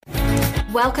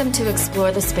Welcome to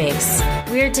Explore the Space.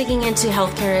 We're digging into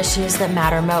healthcare issues that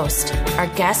matter most. Our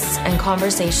guests and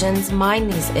conversations mine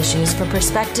these issues for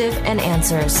perspective and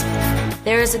answers.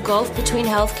 There is a gulf between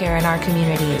healthcare and our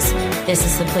communities. This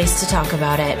is the place to talk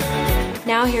about it.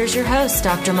 Now here's your host,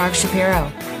 Dr. Mark Shapiro.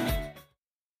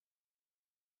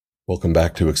 Welcome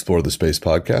back to Explore the Space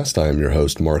podcast. I am your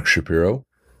host, Mark Shapiro.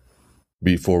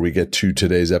 Before we get to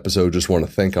today's episode, just want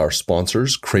to thank our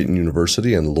sponsors, Creighton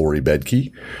University and Lori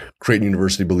Bedke. Creighton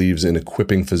University believes in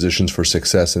equipping physicians for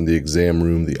success in the exam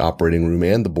room, the operating room,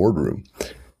 and the boardroom.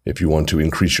 If you want to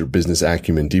increase your business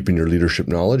acumen, deepen your leadership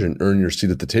knowledge, and earn your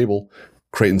seat at the table,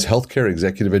 Creighton's healthcare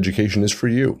executive education is for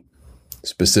you.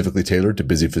 Specifically tailored to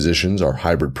busy physicians, our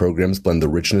hybrid programs blend the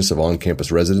richness of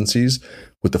on-campus residencies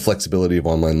with the flexibility of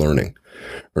online learning.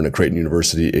 Earn a Creighton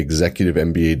University Executive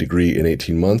MBA degree in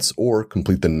 18 months or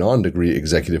complete the non-degree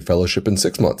Executive Fellowship in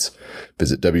 6 months.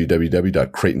 Visit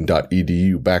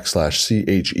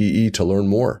www.creighton.edu/CHEE to learn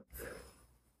more.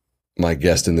 My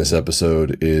guest in this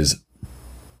episode is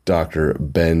Dr.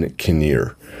 Ben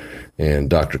Kinnear.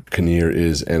 And Dr. Kinnear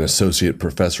is an associate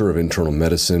professor of internal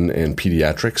medicine and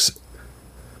pediatrics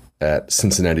at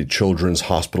Cincinnati Children's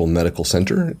Hospital Medical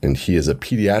Center, and he is a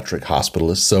pediatric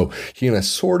hospitalist, so he and I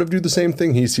sort of do the same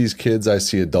thing. He sees kids, I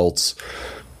see adults,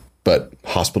 but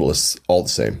hospitalists all the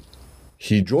same.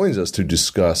 He joins us to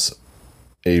discuss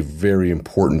a very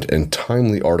important and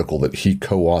timely article that he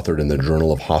co-authored in the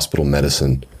Journal of Hospital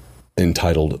Medicine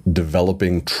entitled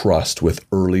Developing Trust with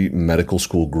Early Medical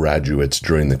School Graduates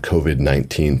During the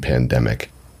COVID-19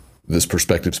 Pandemic. This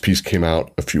Perspectives piece came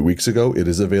out a few weeks ago. It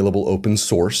is available open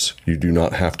source. You do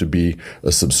not have to be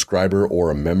a subscriber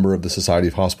or a member of the Society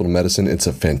of Hospital Medicine. It's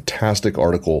a fantastic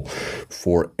article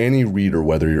for any reader,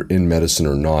 whether you're in medicine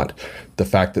or not. The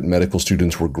fact that medical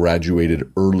students were graduated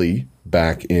early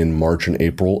back in March and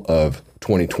April of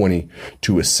 2020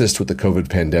 to assist with the COVID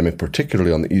pandemic,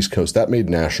 particularly on the East Coast, that made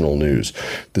national news.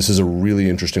 This is a really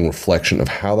interesting reflection of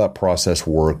how that process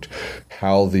worked,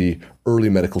 how the early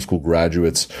medical school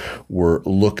graduates were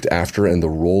looked after and the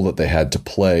role that they had to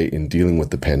play in dealing with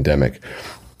the pandemic.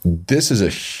 This is a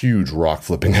huge rock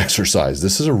flipping exercise.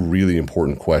 This is a really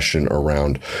important question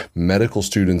around medical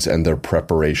students and their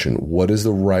preparation. What is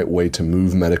the right way to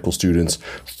move medical students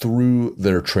through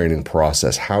their training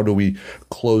process? How do we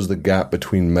close the gap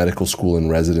between medical school and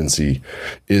residency?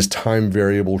 Is time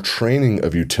variable training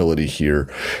of utility here?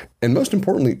 And most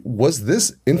importantly, was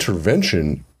this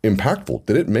intervention impactful?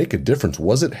 Did it make a difference?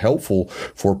 Was it helpful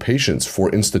for patients, for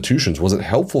institutions? Was it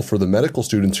helpful for the medical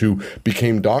students who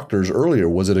became doctors earlier?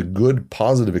 Was it a good,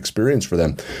 positive experience for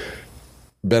them?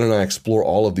 Ben and I explore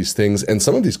all of these things, and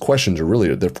some of these questions are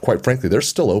really, quite frankly, they're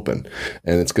still open.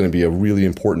 And it's going to be a really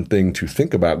important thing to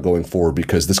think about going forward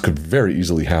because this could very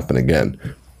easily happen again.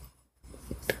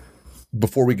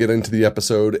 Before we get into the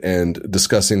episode and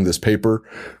discussing this paper,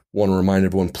 want to remind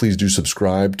everyone, please do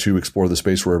subscribe to Explore the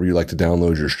Space wherever you like to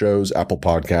download your shows. Apple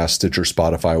Podcasts, Stitcher,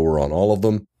 Spotify, we're on all of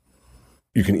them.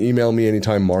 You can email me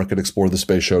anytime,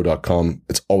 mark@explorethespaceshow.com.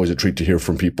 It's always a treat to hear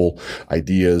from people,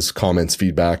 ideas, comments,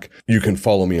 feedback. You can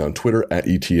follow me on Twitter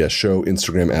 @ETS Show,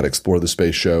 Instagram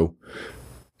 @ExploreTheSpaceShow.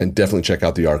 And definitely check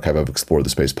out the archive of Explore the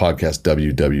Space podcast,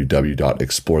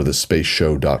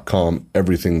 www.explorethespaceshow.com.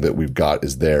 Everything that we've got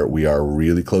is there. We are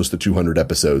really close to 200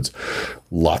 episodes.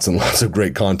 Lots and lots of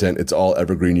great content. It's all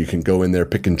evergreen. You can go in there,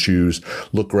 pick and choose,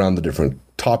 look around the different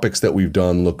topics that we've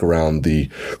done, look around the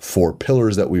 4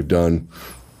 pillars that we've done.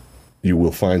 You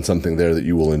will find something there that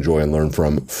you will enjoy and learn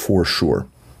from for sure.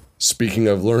 Speaking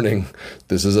of learning,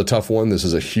 this is a tough one. This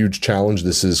is a huge challenge.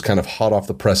 This is kind of hot off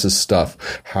the presses stuff.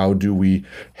 How do we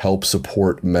help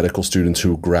support medical students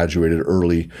who graduated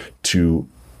early to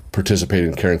participate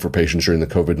in caring for patients during the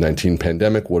COVID-19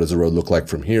 pandemic? What does the road look like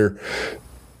from here?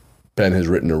 Ben has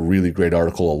written a really great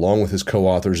article along with his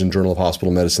co-authors in Journal of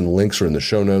Hospital Medicine. The links are in the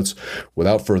show notes.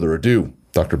 Without further ado,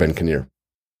 Dr. Ben Kinnear.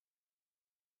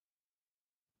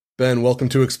 Ben, welcome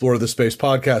to Explore the Space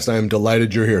podcast. I am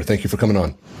delighted you're here. Thank you for coming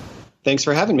on. Thanks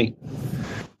for having me.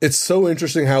 It's so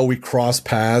interesting how we cross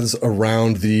paths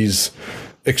around these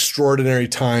extraordinary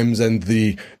times and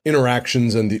the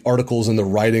interactions and the articles and the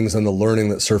writings and the learning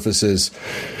that surfaces.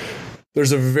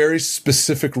 There's a very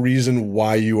specific reason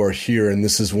why you are here, and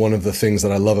this is one of the things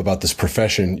that I love about this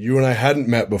profession. You and I hadn't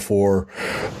met before.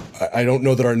 I don't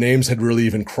know that our names had really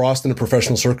even crossed in a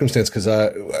professional circumstance because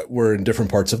we're in different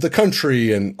parts of the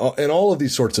country and all of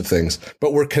these sorts of things.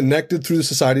 But we're connected through the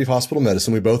Society of Hospital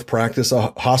Medicine. We both practice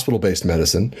a hospital-based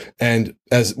medicine. And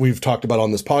as we've talked about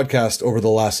on this podcast over the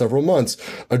last several months,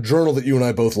 a journal that you and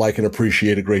I both like and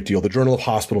appreciate a great deal, the Journal of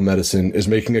Hospital Medicine, is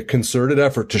making a concerted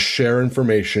effort to share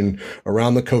information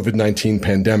around the COVID-19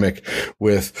 pandemic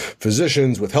with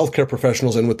physicians, with healthcare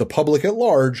professionals, and with the public at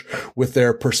large with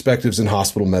their Perspectives in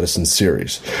Hospital Medicine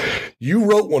series. You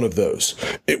wrote one of those.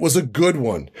 It was a good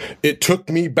one. It took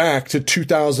me back to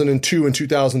 2002 and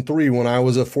 2003 when I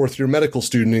was a fourth-year medical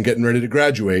student and getting ready to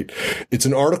graduate. It's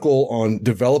an article on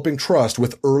developing trust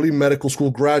with early medical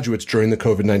school graduates during the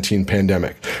COVID-19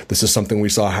 pandemic. This is something we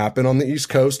saw happen on the East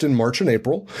Coast in March and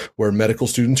April, where medical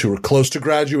students who were close to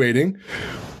graduating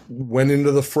went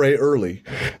into the fray early,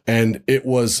 and it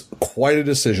was quite a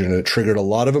decision, and it triggered a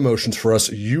lot of emotions for us.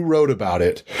 You wrote about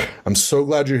it. I'm so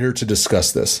glad you're here to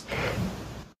discuss this.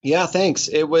 Yeah, thanks.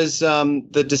 It was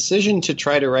the decision to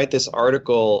try to write this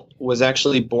article was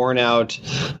actually born out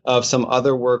of some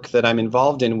other work that I'm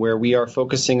involved in where we are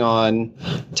focusing on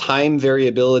time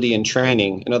variability in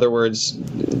training. In other words,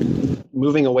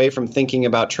 moving away from thinking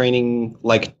about training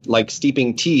like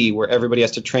steeping tea, where everybody has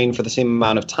to train for the same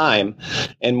amount of time,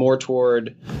 and more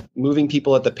toward moving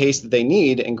people at the pace that they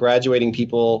need and graduating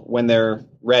people when they're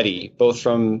ready, both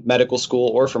from medical school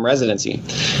or from residency.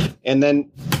 And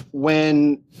then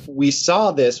when we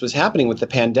saw this was happening with the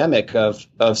pandemic of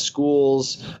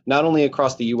schools, not only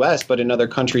across the U.S., but in other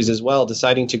countries as well,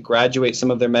 deciding to graduate some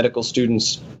of their medical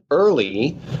students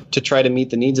early to try to meet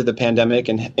the needs of the pandemic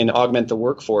and augment the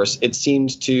workforce, it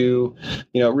seemed to,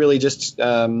 really just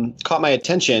caught my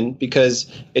attention, because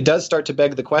it does start to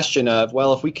beg the question of,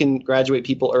 well, if we can graduate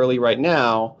people early right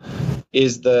now,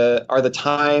 are the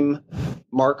time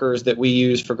markers that we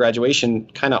use for graduation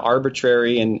kind of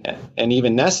arbitrary and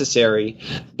even necessary?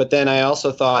 But then I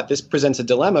also thought this presents a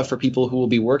dilemma for people who will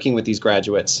be working with these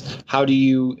graduates. How do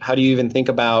you even think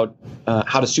about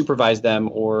how to supervise them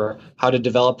or how to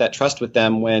develop that trust with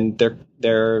them when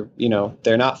they're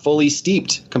not fully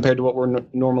steeped compared to what we're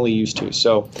normally used to?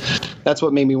 So that's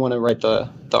what made me want to write the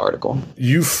article.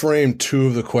 You framed two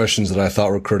of the questions that I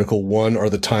thought were critical. One, are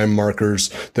the time markers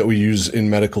that we use in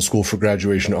medical school for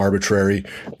graduation arbitrary?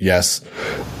 Yes.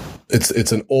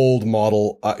 It's an old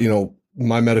model.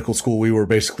 My medical school, we were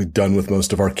basically done with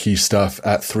most of our key stuff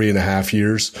at 3.5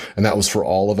 years, and that was for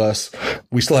all of us.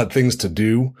 We still had things to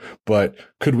do, but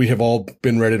could we have all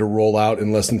been ready to roll out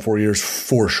in less than 4 years?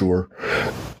 For sure.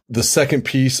 The second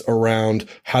piece around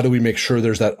how do we make sure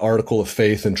there's that article of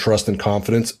faith and trust and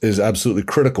confidence is absolutely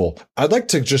critical. I'd like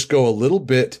to just go a little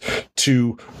bit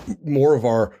to more of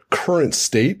our current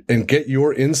state and get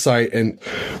your insight. And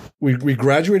we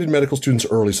graduated medical students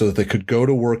early so that they could go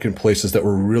to work in places that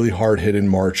were really hard hit in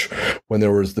March when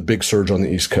there was the big surge on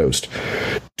the East Coast.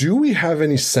 Do we have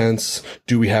any sense,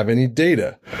 do we have any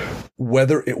data,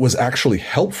 whether it was actually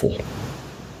helpful?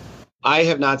 I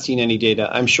have not seen any data.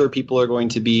 I'm sure people are going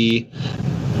to be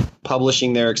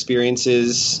publishing their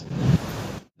experiences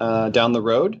down the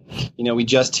road. We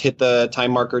just hit the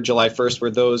time marker July 1st where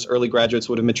those early graduates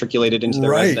would have matriculated into their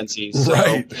residencies. So,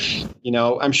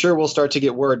 I'm sure we'll start to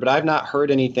get word, but I've not heard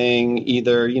anything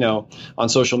either, on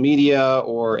social media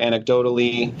or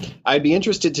anecdotally. I'd be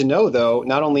interested to know, though,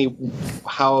 not only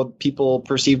how people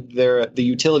perceived the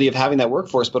utility of having that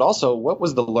workforce, but also what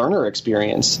was the learner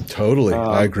experience? Totally.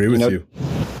 I agree with you.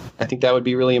 I think that would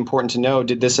be really important to know.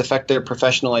 Did this affect their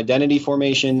professional identity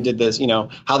formation? Did this,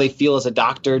 how they feel as a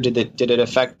doctor? Did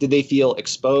they feel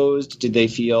exposed? Did they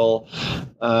feel,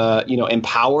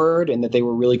 empowered and that they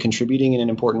were really contributing in an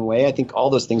important way? I think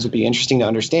all those things would be interesting to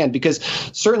understand, because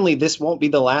certainly this won't be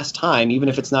the last time, even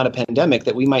if it's not a pandemic,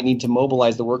 that we might need to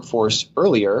mobilize the workforce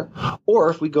earlier.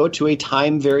 Or if we go to a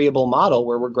time variable model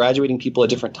where we're graduating people at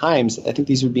different times, I think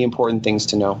these would be important things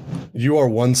to know. You are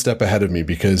one step ahead of me,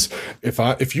 because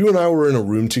if you and I were in a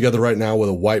room together right now with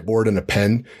a whiteboard and a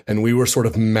pen, and we were sort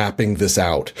of mapping this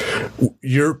out,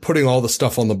 you're putting all the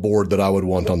stuff on the board that I would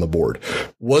want on the board.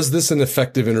 Was this an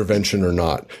effective intervention or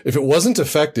not? If it wasn't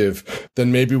effective,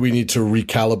 then maybe we need to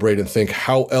recalibrate and think,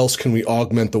 how else can we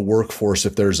augment the workforce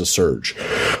if there's a surge?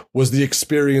 Was the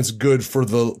experience good for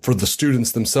the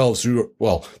students themselves who,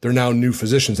 they're now new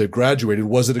physicians, they've graduated.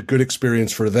 Was it a good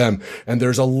experience for them? And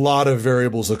there's a lot of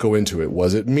variables that go into it.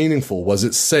 Was it meaningful? Was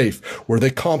it safe? Were they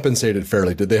compensated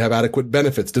fairly? Did they have adequate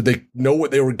benefits? Did they know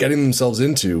what they were getting themselves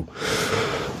into?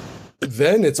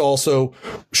 Then it's also,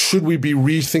 should we be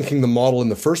rethinking the model in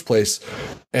the first place?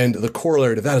 And the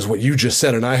corollary to that is what you just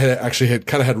said, and I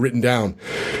had written down.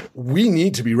 We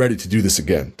need to be ready to do this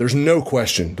again. There's no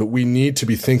question, but we need to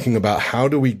be thinking about how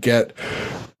do we get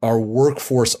our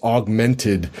workforce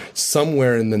augmented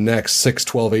somewhere in the next 6,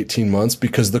 12, 18 months,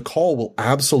 because the call will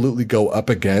absolutely go up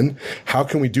again. How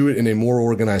can we do it in a more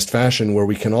organized fashion where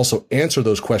we can also answer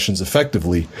those questions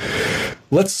effectively?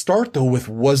 Let's start, though, with,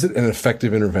 was it an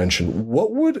effective intervention?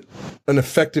 What would an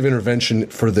effective intervention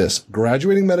for this?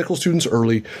 Graduating medical students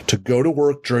early to go to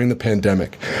work during the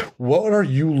pandemic. What are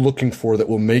you looking for that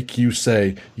will make you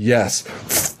say, yes,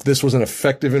 this was an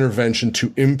effective intervention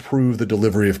to improve the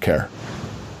delivery of care?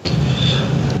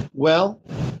 Well,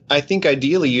 I think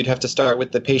ideally you'd have to start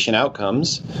with the patient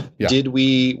outcomes. Yeah.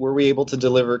 Were we able to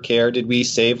deliver care? Did we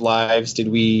save lives? Did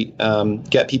we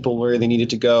get people where they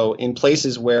needed to go in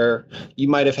places where you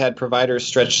might have had providers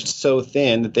stretched so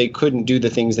thin that they couldn't do the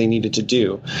things they needed to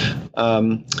do?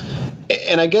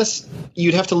 And I guess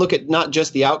you'd have to look at not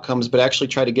just the outcomes, but actually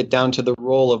try to get down to the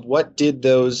role of what did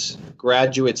those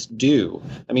graduates do?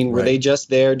 I mean, were they just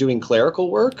there doing clerical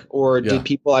work, or did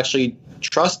people actually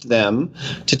trust them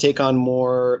to take on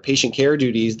more patient care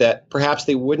duties that perhaps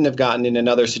they wouldn't have gotten in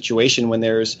another situation when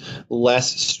there's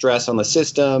less stress on the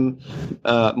system,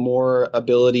 more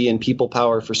ability and people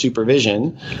power for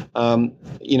supervision?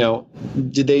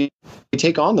 Did they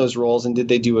take on those roles, and did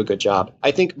they do a good job?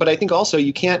 I think also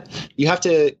you have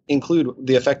to include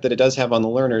the effect that it does have on the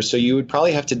learners. So you would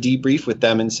probably have to debrief with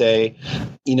them and say,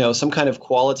 some kind of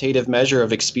qualitative measure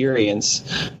of experience,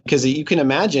 because you can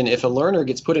imagine if a learner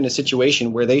gets put in a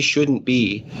situation where they shouldn't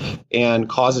be and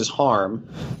causes harm,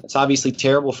 it's obviously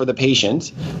terrible for the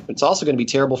patient, but it's also going to be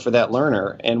terrible for that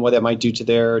learner and what that might do to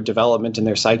their development and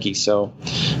their psyche. So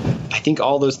I think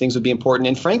all those things would be important.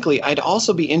 And frankly, I'd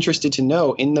also be interested to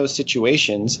know in those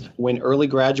situations when early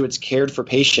graduates cared for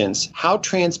patients, how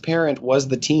transparent was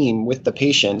the team with the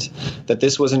patient that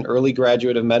this was an early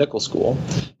graduate of medical school?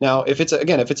 Now, if it's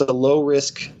a low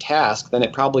risk task, then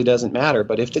it probably doesn't matter.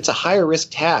 But if it's a higher risk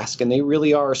task and they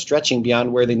really are stretching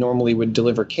beyond where they normally would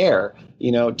deliver care,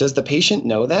 does the patient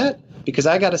know that? Because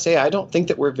I got to say, I don't think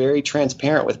that we're very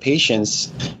transparent with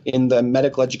patients in the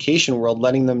medical education world,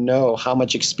 letting them know how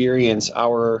much experience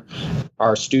our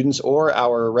students or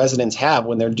our residents have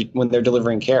when they're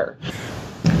delivering care.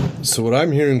 So what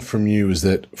I'm hearing from you is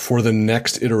that for the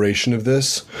next iteration of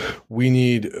this, we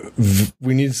need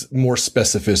more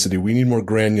specificity. We need more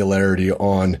granularity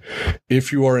on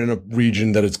if you are in a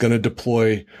region that is going to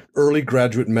deploy early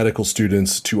graduate medical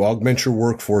students to augment your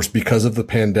workforce because of the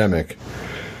pandemic.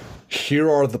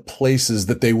 Here are the places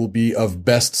that they will be of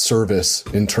best service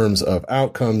in terms of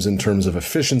outcomes, in terms of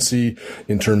efficiency,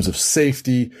 in terms of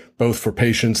safety, both for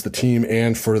patients, the team,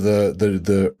 and for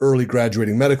the early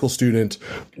graduating medical student.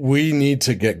 We need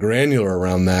to get granular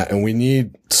around that, and we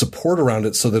need support around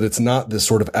it so that it's not this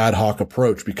sort of ad hoc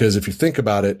approach. Because if you think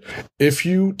about it, if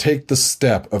you take the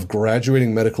step of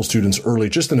graduating medical students early,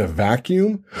 just in a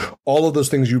vacuum, all of those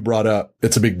things you brought up,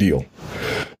 it's a big deal.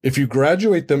 If you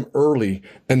graduate them early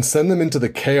and send them into the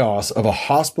chaos of a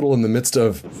hospital in the midst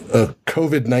of a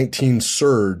COVID-19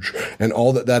 surge and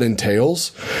all that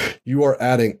entails, you are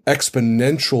adding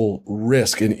exponential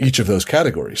risk in each of those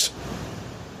categories.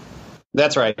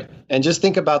 That's right. And just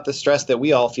think about the stress that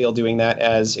we all feel doing that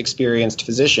as experienced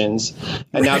physicians.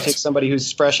 And now take somebody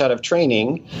who's fresh out of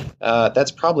training,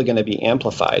 that's probably going to be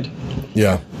amplified.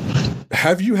 Yeah.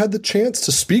 Have you had the chance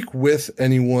to speak with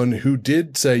anyone who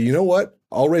did say, you know what?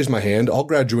 I'll raise my hand. I'll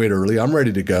graduate early. I'm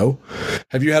ready to go.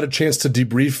 Have you had a chance to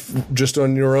debrief just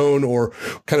on your own or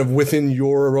kind of within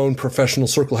your own professional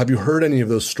circle? Have you heard any of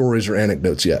those stories or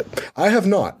anecdotes yet? I have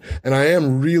not. And I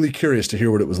am really curious to hear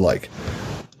what it was like.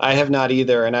 I have not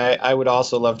either. And I would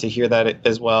also love to hear that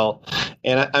as well.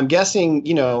 And I'm guessing,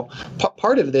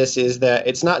 part of this is that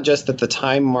it's not just that the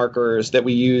time markers that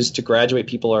we use to graduate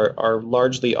people are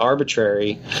largely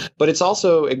arbitrary, but it's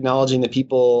also acknowledging that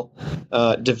people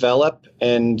develop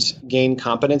and gain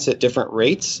competence at different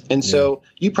rates. And so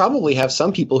you probably have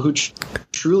some people who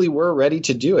truly were ready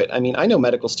to do it. I mean, I know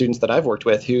medical students that I've worked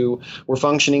with who were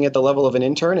functioning at the level of an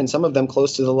intern, and some of them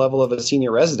close to the level of a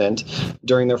senior resident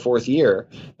during their fourth year.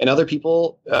 And other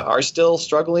people are still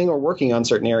struggling or working on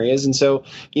certain areas. And so,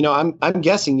 I'm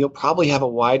guessing you'll probably have a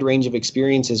wide range of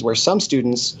experiences where some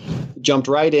students jumped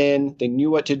right in, they knew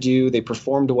what to do, they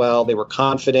performed well, they were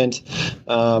confident.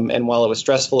 And while it was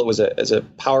stressful, it was a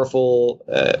powerful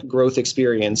growth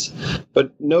experience.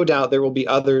 But no doubt there will be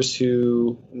others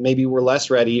who maybe were less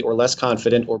ready or less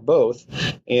confident or both.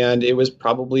 And it was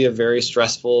probably a very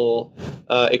stressful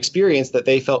experience that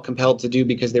they felt compelled to do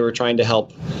because they were trying to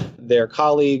help their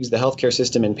colleagues, the healthcare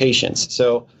system, and patients.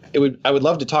 So I would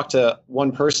love to talk to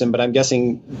one person, but I'm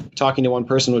guessing talking to one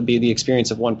person would be the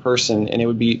experience of one person, and it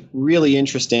would be really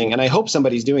interesting. And I hope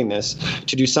somebody's doing this,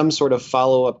 to do some sort of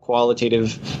follow-up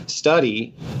qualitative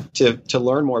study to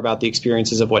learn more about the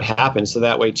experiences of what happened. So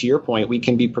that way, to your point, we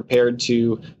can be prepared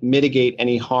to mitigate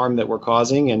any harm that we're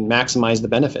causing and maximize the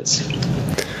benefits.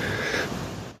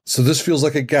 So this feels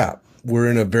like a gap.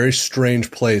 We're in a very strange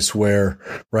place where,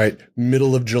 right,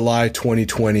 middle of July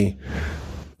 2020,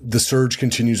 the surge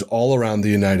continues all around the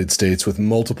United States with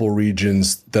multiple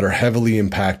regions that are heavily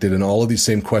impacted, and all of these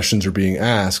same questions are being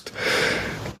asked.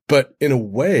 But in a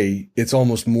way, it's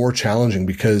almost more challenging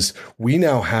because we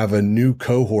now have a new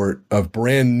cohort of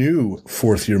brand new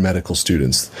fourth year medical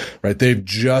students, right? They've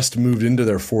just moved into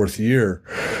their fourth year.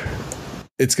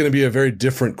 It's going to be a very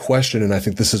different question. And I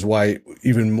think this is why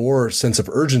even more sense of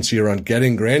urgency around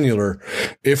getting granular.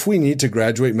 If we need to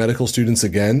graduate medical students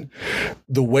again,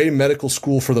 the way medical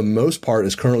school for the most part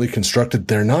is currently constructed,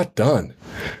 they're not done,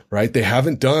 right? They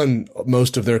haven't done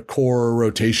most of their core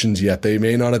rotations yet. They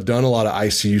may not have done a lot of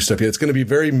ICU stuff yet. It's going to be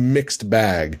very mixed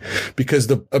bag because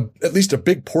at least a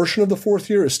big portion of the fourth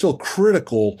year is still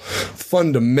critical,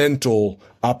 fundamental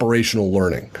operational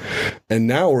learning. And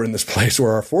now we're in this place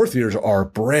where our fourth years are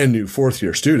brand new fourth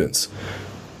year students.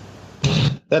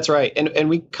 That's right. And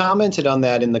we commented on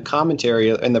that in the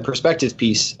commentary and the perspective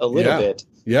piece a little bit.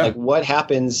 Yeah. Like what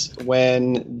happens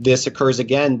when this occurs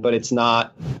again, but it's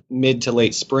not mid to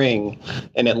late spring,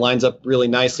 and it lines up really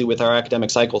nicely with our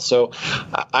academic cycle. So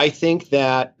I think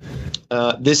that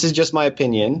this is just my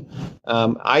opinion.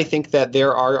 I think that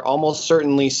there are almost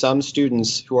certainly some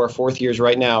students who are fourth years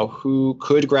right now who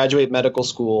could graduate medical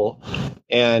school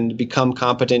and become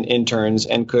competent interns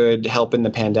and could help in the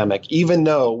pandemic, even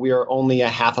though we are only a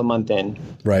half a month in.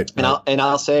 Right. And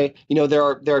I'll say, there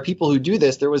are people who do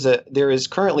this. There is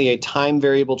currently a time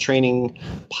variable training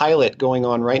pilot going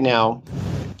on right now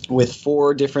with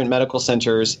 4 different medical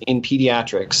centers in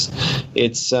pediatrics.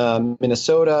 It's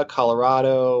Minnesota,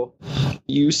 Colorado,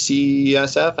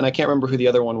 UCSF, and I can't remember who the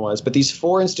other one was. But these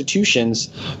 4 institutions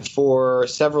for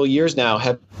several years now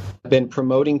have been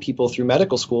promoting people through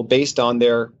medical school based on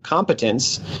their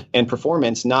competence and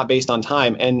performance, not based on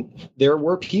time. And there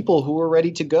were people who were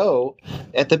ready to go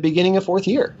at the beginning of fourth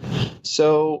year.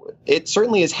 So it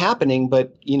certainly is happening,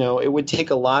 but it would take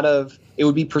it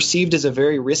would be perceived as a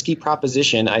very risky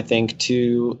proposition, I think,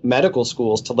 to medical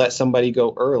schools to let somebody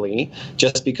go early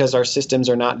just because our systems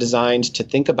are not designed to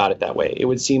think about it that way. It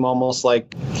would seem almost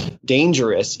like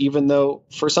dangerous, even though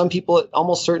for some people it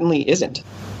almost certainly isn't.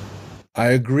 I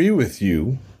agree with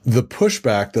you. The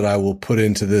pushback that I will put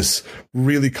into this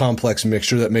really complex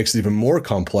mixture that makes it even more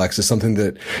complex is something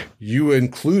that you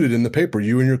included in the paper.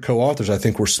 You and your co-authors, I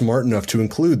think, were smart enough to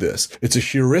include this. It's a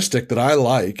heuristic that I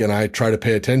like and I try to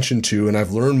pay attention to, and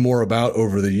I've learned more about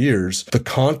over the years. The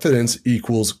confidence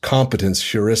equals competence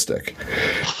heuristic.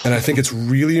 And I think it's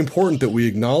really important that we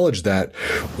acknowledge that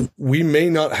we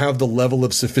may not have the level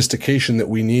of sophistication that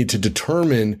we need to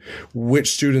determine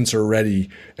which students are ready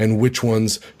and which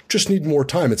ones just need more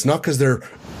time. It's not because they're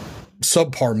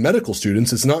subpar medical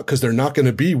students. It's not because they're not going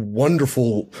to be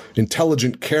wonderful,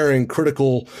 intelligent, caring,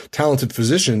 critical, talented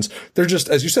physicians. They're just,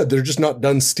 as you said, they're just not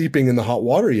done steeping in the hot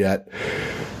water yet.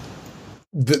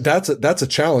 That's a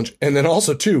challenge. And then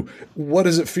also too, what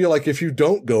does it feel like if you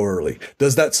don't go early?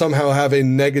 Does that somehow have a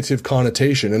negative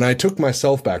connotation? And I took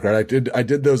myself back, right? I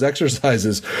did those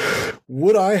exercises.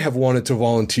 Would I have wanted to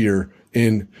volunteer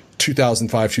in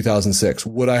 2005, 2006?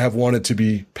 Would I have wanted to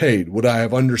be paid? Would I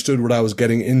have understood what I was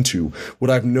getting into?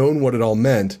 Would I have known what it all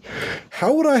meant?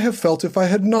 How would I have felt if I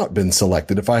had not been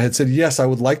selected? If I had said, yes, I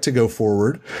would like to go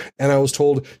forward, and I was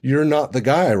told, you're not the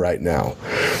guy right now.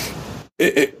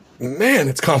 Man,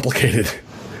 it's complicated.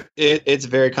 It's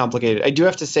very complicated. I do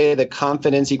have to say that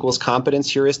confidence equals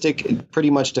competence heuristic pretty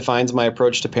much defines my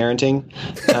approach to parenting.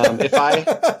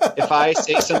 If I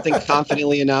say something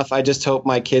confidently enough, I just hope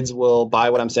my kids will buy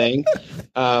what I'm saying.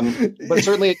 But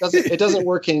certainly it doesn't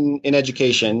work in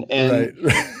education. And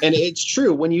right. And it's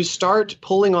true. When you start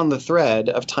pulling on the thread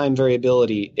of time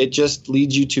variability, it just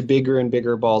leads you to bigger and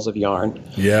bigger balls of yarn.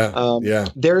 Yeah.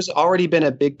 There's already been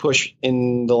a big push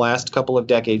in the last couple of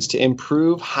decades to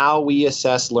improve how we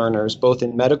assess learners, both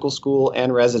in medical school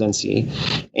and residency,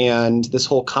 and this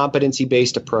whole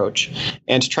competency-based approach,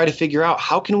 and to try to figure out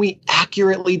how can we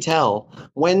accurately tell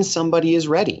when somebody is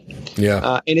ready.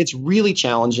 Yeah. And it's really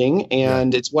challenging,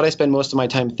 and it's what I spend most of my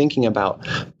time thinking about.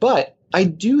 But I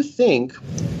do think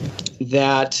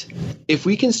that if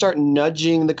we can start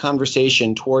nudging the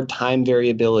conversation toward time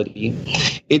variability,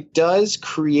 it does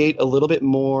create a little bit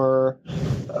more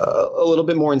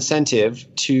incentive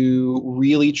to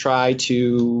really try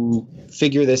to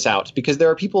figure this out, because there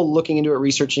are people looking into it,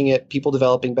 researching it, people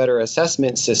developing better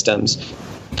assessment systems.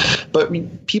 But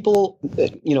people,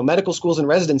 medical schools and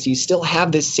residencies still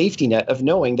have this safety net of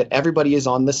knowing that everybody is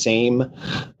on the same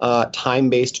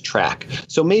time-based track.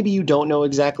 So maybe you don't know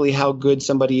exactly how good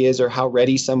somebody is or how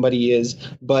ready somebody is,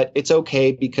 but it's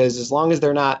okay, because as long as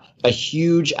they're not a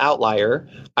huge outlier,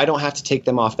 I don't have to take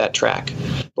them off that track.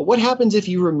 But what happens if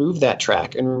you remove that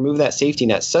track and remove that safety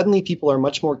net? Suddenly people are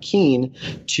much more keen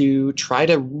to try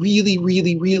to really,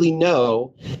 really, really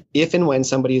know if and when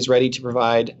somebody is ready to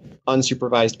provide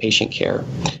unsupervised patient care.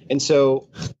 And so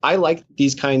I like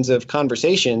these kinds of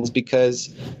conversations,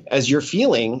 because as you're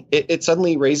feeling, it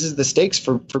suddenly raises the stakes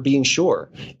for being sure.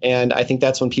 And I think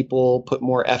that's when people put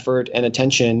more effort and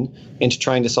attention into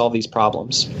trying to solve these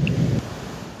problems.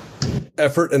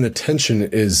 Effort and attention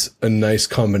is a nice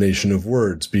combination of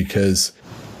words, because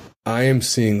I am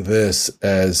seeing this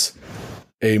as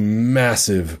a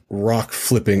massive rock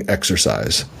flipping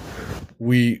exercise.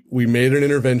 We made an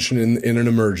intervention in an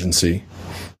emergency.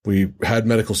 We had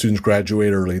medical students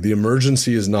graduate early. The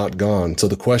emergency is not gone, so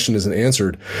the question isn't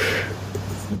answered.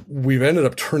 We've ended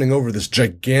up turning over this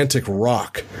gigantic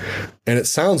rock, and it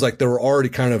sounds like there were already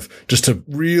kind of, just to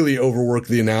really overwork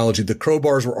the analogy, the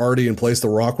crowbars were already in place. The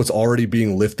rock was already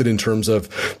being lifted in terms of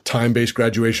time-based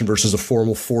graduation versus a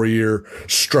formal 4-year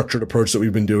structured approach that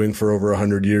we've been doing for over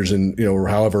 100 years and, or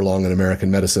however long in American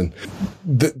medicine.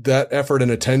 That effort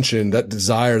and attention, that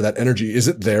desire, that energy, is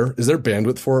it there? Is there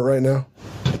bandwidth for it right now?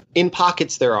 In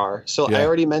pockets, there are. So yeah. I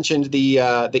already mentioned the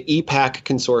EPAC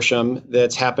consortium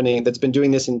that's been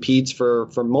doing this in peds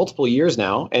for multiple years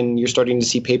now, and you're starting to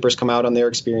see papers come out on their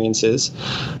experiences.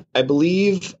 I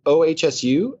believe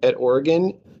OHSU at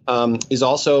Oregon is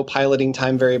also piloting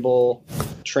time variable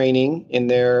training in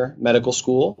their medical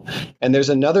school. And there's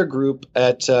another group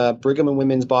at Brigham and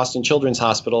Women's Boston Children's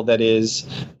Hospital that is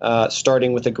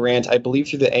starting with a grant, I believe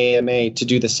through the AMA, to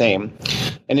do the same.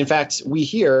 And in fact, we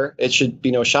here, it should be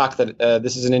no shock that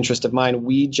this is an interest of mine,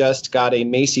 we just got a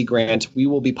Macy grant. We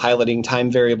will be piloting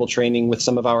time variable training with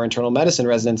some of our internal medicine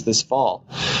residents this fall.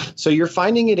 So you're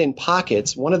finding it in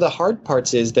pockets. One of the hard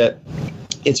parts is that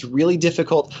it's really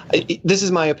difficult. This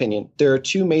is my opinion. There are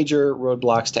two major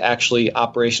roadblocks to actually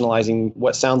operationalizing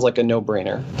what sounds like a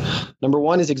no-brainer. Number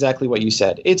one is exactly what you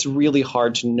said. It's really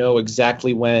hard to know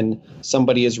exactly when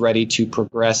somebody is ready to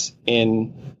progress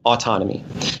in autonomy.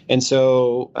 And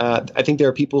so I think there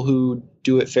are people who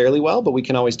do it fairly well, but we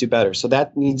can always do better. So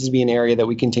that needs to be an area that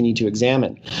we continue to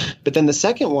examine. But then the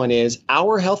second one is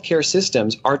our healthcare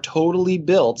systems are totally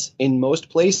built in most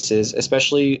places,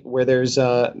 especially where there's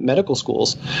medical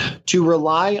schools, to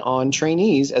rely on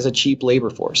trainees as a cheap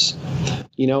labor force.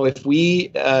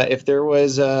 If there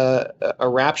was a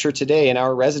rapture today and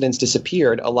our residents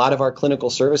disappeared, a lot of our clinical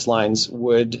service lines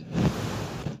would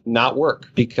not work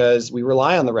because we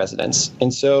rely on the residents.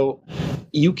 And so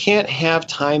you can't have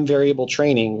time variable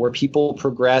training where people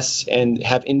progress and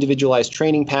have individualized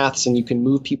training paths and you can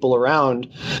move people around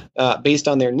based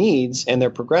on their needs and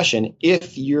their progression.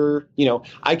 If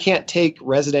I can't take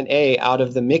resident A out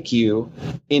of the MICU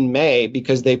in May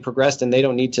because they progressed and they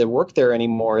don't need to work there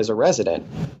anymore as a resident,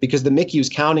 because the MICU is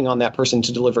counting on that person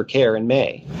to deliver care in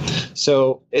May.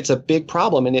 So it's a big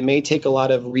problem, and it may take a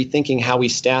lot of rethinking how we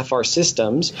staff our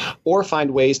systems or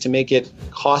find ways to make it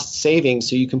cost saving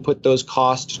so you can put those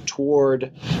costs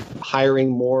toward hiring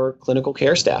more clinical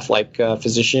care staff like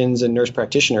physicians and nurse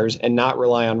practitioners and not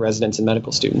rely on residents and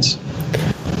medical students.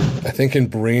 I think in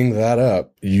bringing that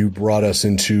up, you brought us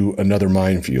into another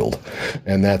minefield,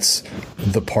 and that's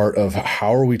the part of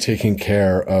how are we taking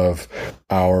care of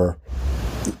our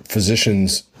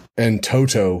physicians and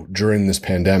Toto during this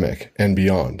pandemic and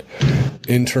beyond.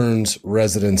 Interns,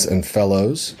 residents, and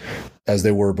fellows, as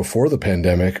they were before the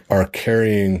pandemic, are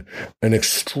carrying an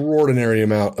extraordinary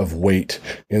amount of weight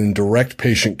in direct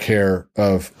patient care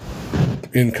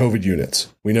in COVID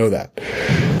units. We know that.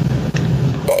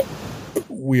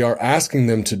 We are asking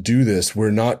them to do this.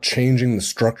 We're not changing the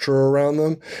structure around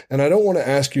them. And I don't want to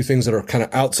ask you things that are kind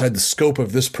of outside the scope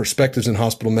of this Perspectives in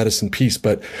Hospital Medicine piece,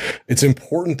 but it's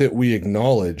important that we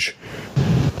acknowledge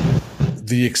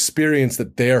the experience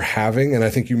that they're having. And I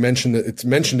think you mentioned that it's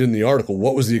mentioned in the article.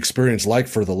 What was the experience like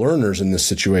for the learners in this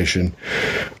situation?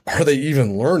 Are they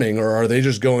even learning, or are they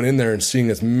just going in there and seeing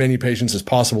as many patients as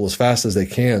possible as fast as they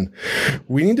can?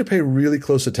 We need to pay really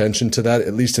close attention to that,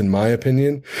 at least in my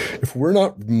opinion. If we're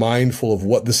not mindful of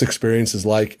what this experience is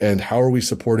like and how are we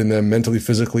supporting them mentally,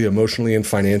 physically, emotionally, and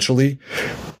financially,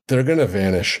 they're going to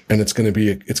vanish, and it's going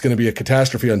to be a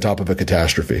catastrophe on top of a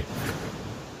catastrophe.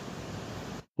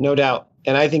 No doubt.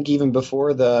 And I think even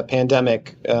before the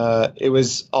pandemic, it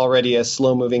was already a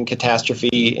slow-moving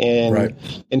catastrophe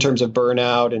in terms of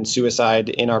burnout and suicide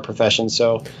in our profession.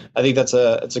 So I think that's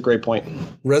a great point.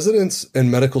 Residents and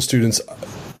medical students,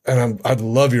 and I'd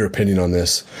love your opinion on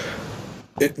this.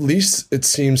 At least it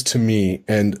seems to me,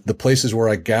 and the places where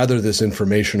I gather this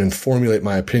information and formulate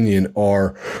my opinion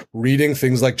are reading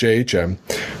things like JHM,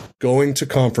 going to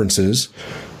conferences,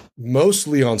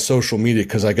 mostly on social media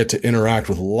because I get to interact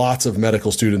with lots of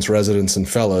medical students, residents, and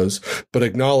fellows, but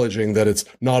acknowledging that it's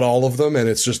not all of them and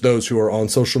it's just those who are on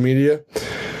social media.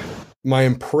 My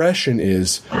impression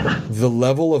is the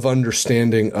level of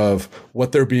understanding of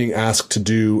what they're being asked to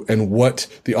do and what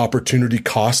the opportunity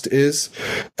cost is,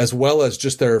 as well as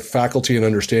just their faculty and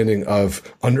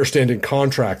understanding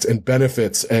contracts and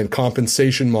benefits and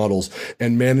compensation models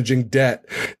and managing debt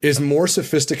is more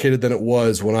sophisticated than it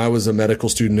was when I was a medical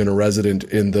student and a resident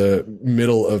in the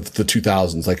middle of the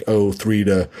 2000s, like 03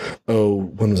 to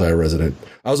when was I a resident?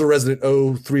 I was a resident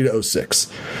 03 to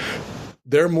 06.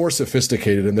 They're more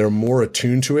sophisticated and they're more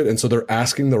attuned to it. And so they're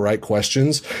asking the right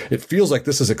questions. It feels like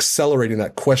this is accelerating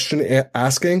that question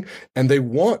asking, and they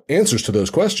want answers to those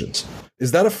questions.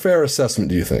 Is that a fair assessment,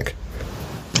 do you think?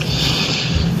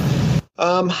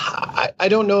 I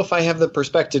don't know if I have the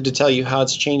perspective to tell you how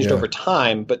it's changed over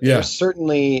time, but they're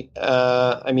certainly,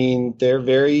 they're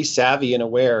very savvy and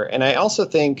aware. And I also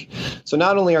think, so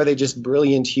not only are they just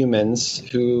brilliant humans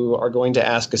who are going to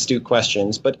ask astute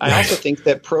questions, but I also think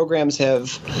that programs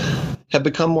have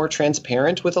become more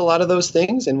transparent with a lot of those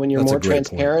things. And when you're more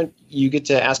transparent, you get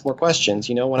to ask more questions.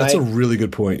 You know, that's a really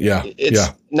good point. Yeah.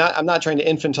 I'm not trying to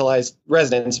infantilize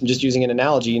residents. I'm just using an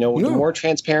analogy. You know, the more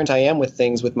transparent I am with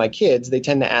things with my kids, they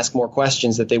tend to ask more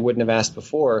questions that they wouldn't have asked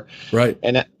before. Right.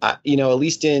 And, at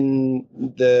least in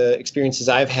the experiences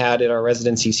I've had at our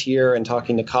residencies here and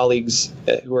talking to colleagues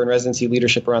who are in residency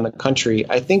leadership around the country,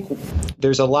 I think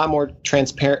there's a lot more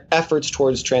transparent efforts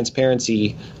towards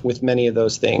transparency with many of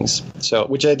those things. So,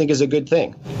 which I think is a good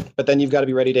thing. But then you've got to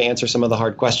be ready to answer some of the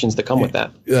hard questions that come with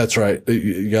that. That's right.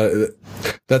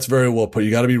 That's very well put.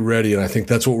 You got to be ready. And I think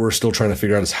that's what we're still trying to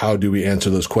figure out is how do we answer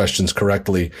those questions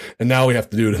correctly? And now we have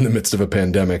to do it in the midst of a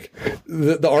pandemic.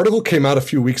 The article came out a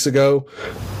few weeks ago.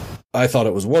 I thought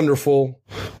it was wonderful.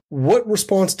 What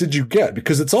response did you get?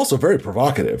 Because it's also very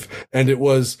provocative, and it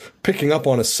was picking up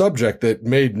on a subject that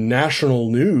made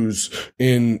national news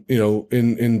in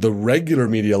the regular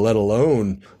media, let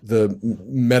alone the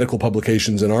medical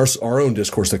publications and our own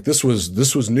discourse. Like this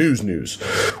was news.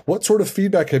 What sort of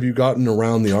feedback have you gotten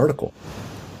around the article?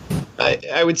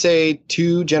 I would say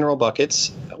two general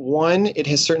buckets. One, it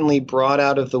has certainly brought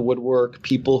out of the woodwork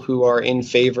people who are in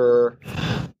favor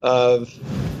of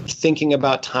thinking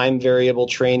about time variable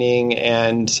training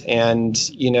and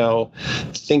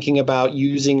thinking about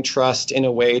using trust in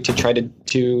a way to try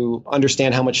to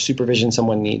understand how much supervision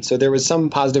someone needs. So there was some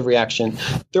positive reaction.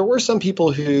 There were some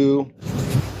people who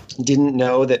didn't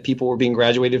know that people were being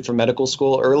graduated from medical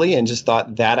school early and just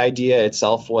thought that idea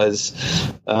itself was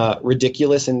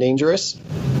ridiculous and dangerous.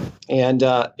 And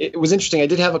it was interesting. I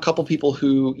did have a couple people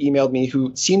who emailed me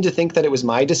who seemed to think that it was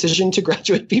my decision to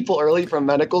graduate people early from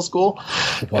medical school.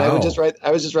 Wow. And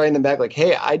I was just writing them back like,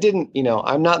 hey, I didn't,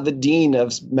 I'm not the dean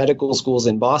of medical schools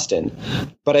in Boston,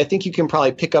 but I think you can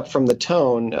probably pick up from the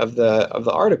tone of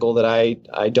the article that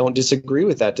I don't disagree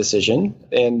with that decision.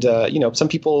 And some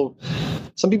people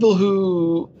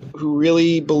who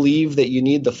really believe that you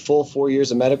need the full 4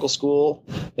 years of medical school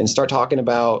and start talking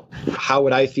about how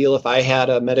would I feel if I had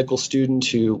a medical student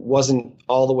who wasn't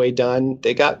all the way done,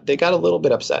 they got a little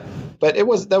bit upset. But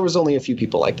there was only a few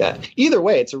people like that. Either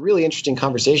way, it's a really interesting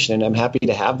conversation, and I'm happy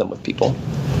to have them with people.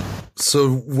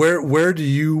 So where do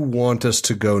you want us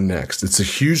to go next? It's a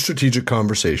huge strategic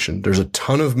conversation. There's a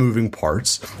ton of moving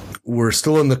parts. We're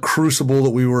still in the crucible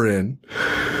that we were in.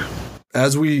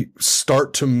 As we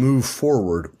start to move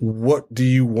forward, what do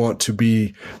you want to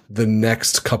be the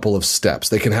next couple of steps?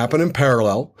 They can happen in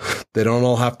parallel. They don't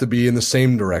all have to be in the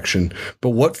same direction.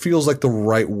 But what feels like the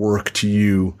right work to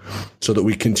you so that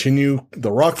we continue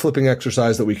the rock flipping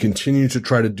exercise, that we continue to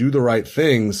try to do the right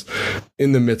things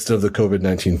in the midst of the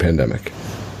COVID-19 pandemic?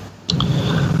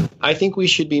 I think we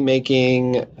should be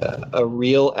making a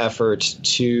real effort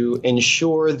to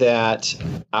ensure that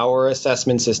our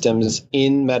assessment systems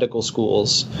in medical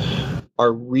schools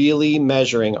are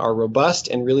robust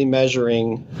and really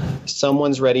measuring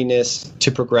someone's readiness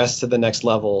to progress to the next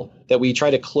level, that we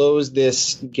try to close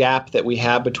this gap that we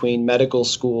have between medical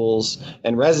schools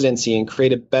and residency and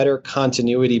create a better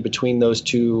continuity between those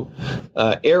two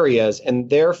areas. And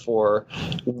therefore,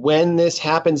 when this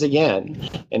happens again,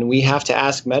 and we have to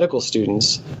ask medical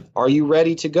students, are you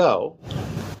ready to go?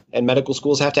 And medical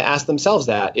schools have to ask themselves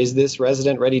that, is this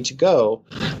resident ready to go?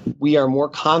 We are more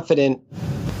confident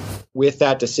with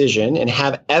that decision and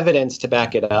have evidence to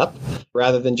back it up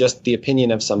rather than just the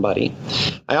opinion of somebody.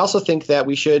 I also think that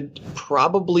we should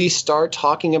probably start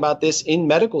talking about this in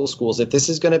medical schools. If this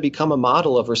is going to become a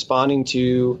model of responding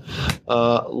to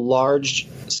large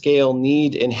scale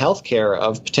need in healthcare,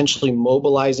 of potentially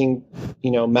mobilizing,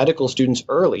 medical students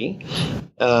early,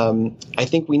 I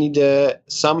think we need to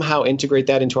somehow integrate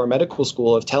that into our medical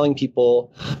school, of telling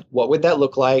people, what would that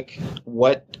look like?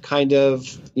 What kind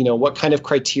of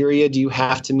criteria do you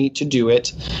have to meet to do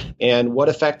it? And what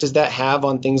effect does that have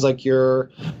on things like your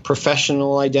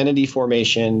professional identity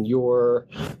formation, your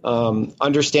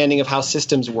understanding of how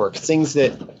systems work, things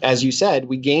that, as you said,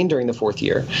 we gained during the fourth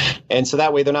year. And so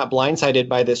that way they're not blindsided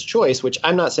by this choice, which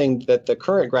I'm not saying that the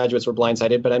current graduates were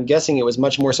blindsided, but I'm guessing it was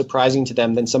much more surprising to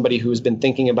them than somebody who's been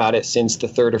thinking about it since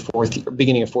the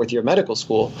beginning of fourth year medical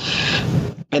school.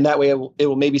 And that way it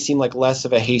will maybe seem like less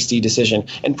of a hasty decision.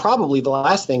 And probably the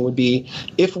last thing would be,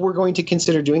 if we're going to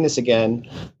consider doing this again,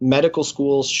 medical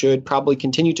schools should probably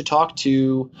continue to talk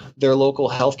to their local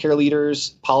healthcare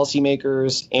leaders,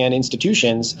 policymakers, and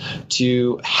institutions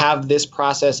to have this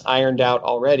process ironed out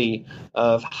already,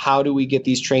 of how do we get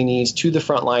these trainees to the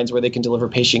front lines where they can deliver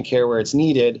patient care where it's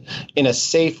needed in a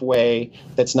safe way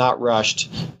that's not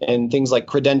rushed. And things like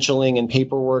credentialing and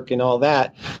paperwork and all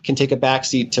that can take a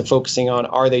backseat to focusing on,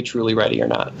 are they truly ready or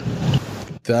not?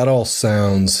 That all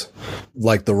sounds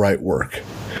like the right work.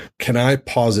 Can I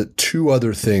posit two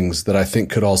other things that I think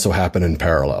could also happen in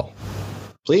parallel?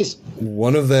 Please.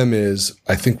 One of them is,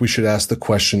 I think we should ask the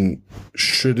question,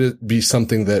 should it be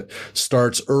something that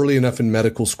starts early enough in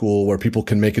medical school where people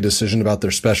can make a decision about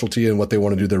their specialty and what they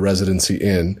want to do their residency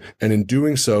in? And in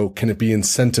doing so, can it be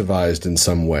incentivized in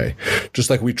some way? Just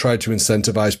like we tried to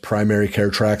incentivize primary care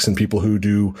tracks and people who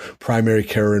do primary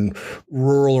care in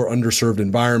rural or underserved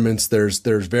environments. There's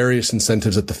various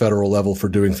incentives at the federal level for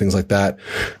doing things like that.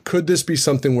 Could this be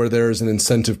something where there is an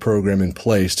incentive program in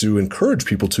place to encourage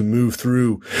people to move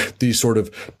through these sort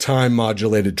of time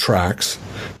modulated tracks?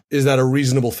 Is that a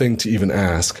reasonable thing to even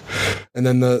ask? And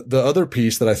then the other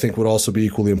piece that I think would also be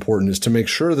equally important is to make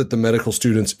sure that the medical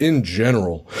students in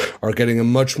general are getting a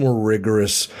much more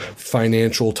rigorous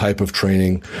financial type of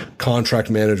training, contract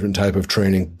management type of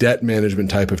training, debt management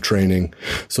type of training,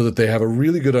 so that they have a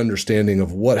really good understanding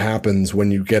of what happens when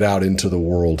you get out into the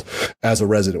world as a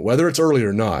resident, whether it's early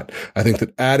or not. I think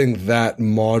that adding that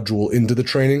module into the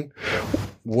training,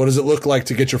 what does it look like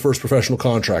to get your first professional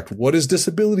contract? What does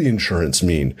disability insurance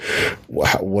mean?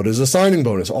 What is a signing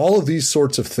bonus? All of these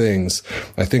sorts of things,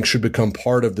 I think, should become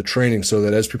part of the training, so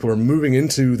that as people are moving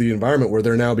into the environment where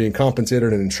they're now being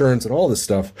compensated and insurance and all this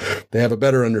stuff, they have a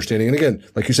better understanding. And again,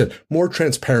 like you said, more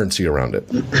transparency around it.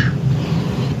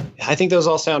 I think those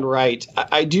all sound right.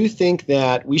 I do think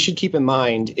that we should keep in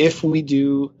mind, if we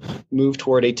do move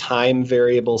toward a time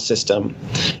variable system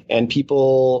and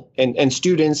people and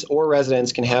students or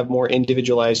residents can have more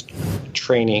individualized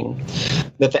training,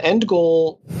 that the end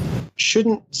goal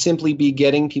shouldn't simply be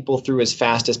getting people through as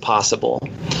fast as possible.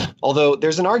 Although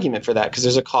there's an argument for that, because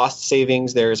there's a cost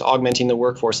savings, there's augmenting the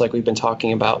workforce like we've been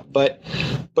talking about. But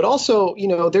also,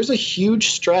 there's a huge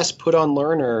stress put on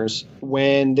learners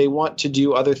when they want to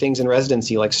do other things in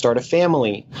residency, like start a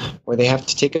family, or they have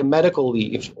to take a medical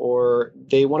leave, or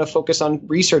they want to focus on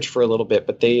research for a little bit,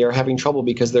 but they are having trouble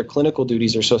because their clinical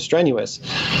duties are so strenuous.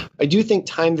 I do think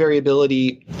time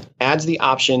variability adds the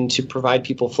option to provide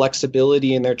people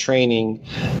flexibility in their training,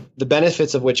 the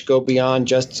benefits of which go beyond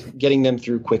just getting them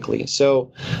through quickly.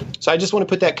 So I just want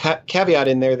to put that caveat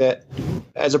in there, that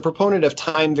as a proponent of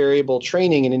time variable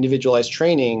training and individualized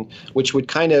training, which is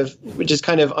kind of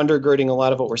undergirding a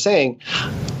lot of what we're saying,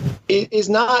 it is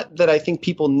not that I think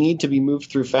people need to be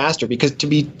moved through faster, because to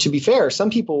be fair, some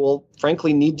people will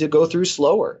frankly need to go through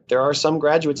slower. There are some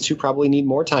graduates who probably need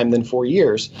more time than 4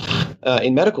 years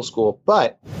in medical school,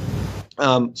 but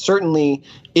certainly,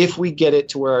 if we get it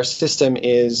to where our system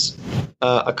is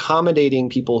accommodating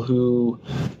people who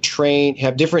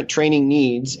have different training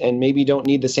needs and maybe don't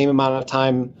need the same amount of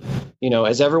time,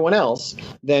 as everyone else,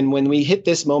 then when we hit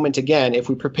this moment again, if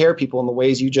we prepare people in the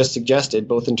ways you just suggested,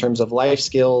 both in terms of life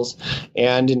skills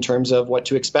and in terms of what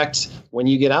to expect when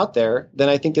you get out there, then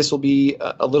I think this will be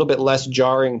a little bit less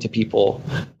jarring to people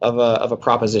of a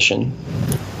proposition.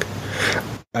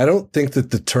 I don't think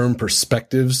that the term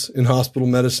perspectives in hospital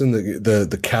medicine,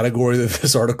 the category that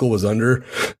this article was under,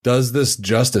 does this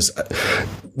justice.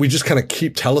 We just kind of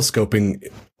keep telescoping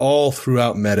all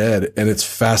throughout MedEd, and it's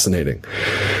fascinating.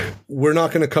 We're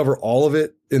not going to cover all of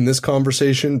it in this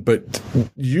conversation, but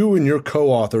you and your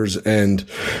co-authors and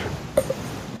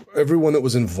everyone that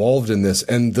was involved in this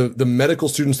and the medical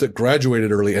students that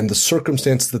graduated early and the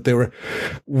circumstance that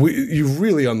you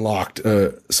really unlocked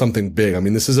something big. I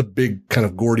mean, this is a big kind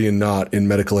of Gordian knot in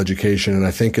medical education. And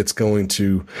I think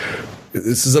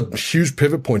this is a huge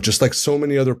pivot point, just like so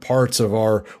many other parts of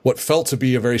what felt to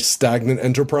be a very stagnant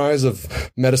enterprise of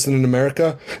medicine in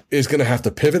America is going to have to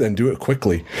pivot and do it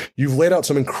quickly. You've laid out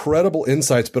some incredible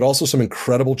insights, but also some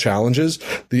incredible challenges.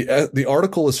 The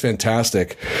article is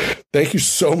fantastic. Thank you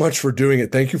so much for doing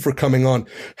it. Thank you for coming on.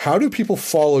 How do people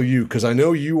follow you? Because I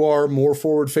know you are more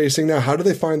forward facing now. How do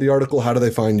they find the article? How do they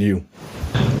find you?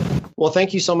 Well,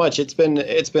 thank you so much. It's been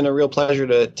a real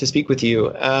pleasure to speak with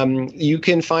you. You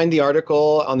can find the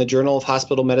article on the Journal of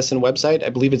Hospital Medicine website. I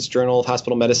believe it's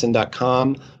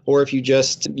journalofhospitalmedicine.com. Or if you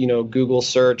just, Google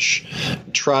search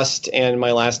Trust and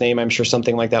my last name, I'm sure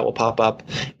something like that will pop up.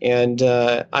 And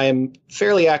I am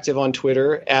fairly active on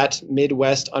Twitter at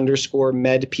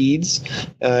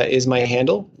Midwest_medpeds is my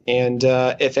handle. And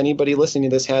if anybody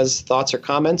listening to this has thoughts or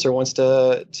comments or wants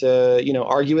to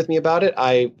argue with me about it,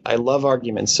 I love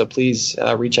arguments. So please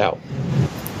reach out.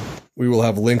 We will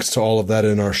have links to all of that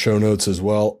in our show notes as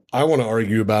well. I want to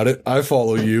argue about it. I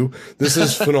follow you. This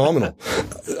is phenomenal.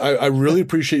 I really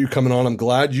appreciate you coming on. I'm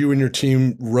glad you and your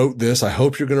team wrote this. I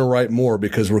hope you're going to write more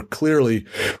because we're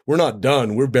not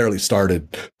done. We're barely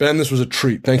started. Ben, this was a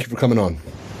treat. Thank you for coming on.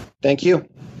 Thank you.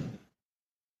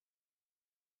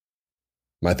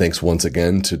 My thanks once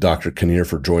again to Dr. Kinnear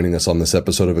for joining us on this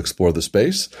episode of Explore the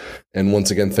Space. And once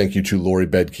again, thank you to Lori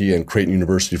Bedke and Creighton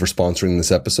University for sponsoring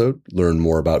this episode. Learn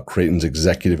more about Creighton's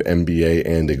Executive MBA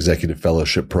and Executive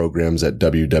Fellowship programs at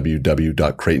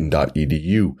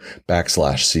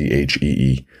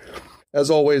www.creighton.edu/CHEE.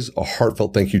 As always, a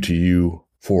heartfelt thank you to you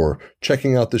for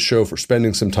checking out the show, for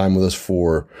spending some time with us,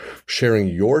 for sharing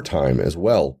your time as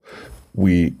well.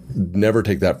 We never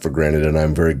take that for granted, and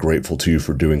I'm very grateful to you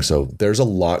for doing so. There's a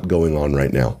lot going on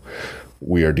right now.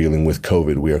 We are dealing with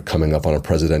COVID. We are coming up on a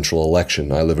presidential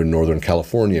election. I live in Northern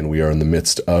California, and we are in the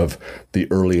midst of the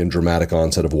early and dramatic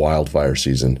onset of wildfire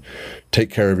season. Take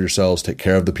care of yourselves. Take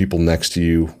care of the people next to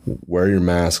you. Wear your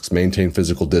masks. Maintain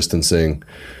physical distancing.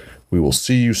 We will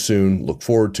see you soon. Look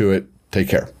forward to it. Take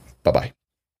care. Bye-bye.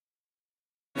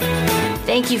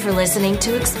 Thank you for listening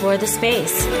to Explore the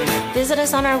Space. Visit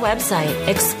us on our website,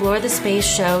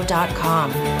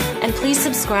 explorethespaceshow.com, and please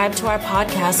subscribe to our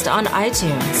podcast on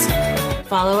iTunes.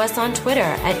 Follow us on Twitter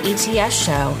at ETS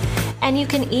Show, and you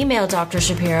can email Dr.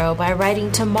 Shapiro by writing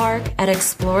to Mark at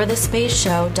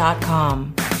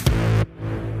explorethespaceshow.com.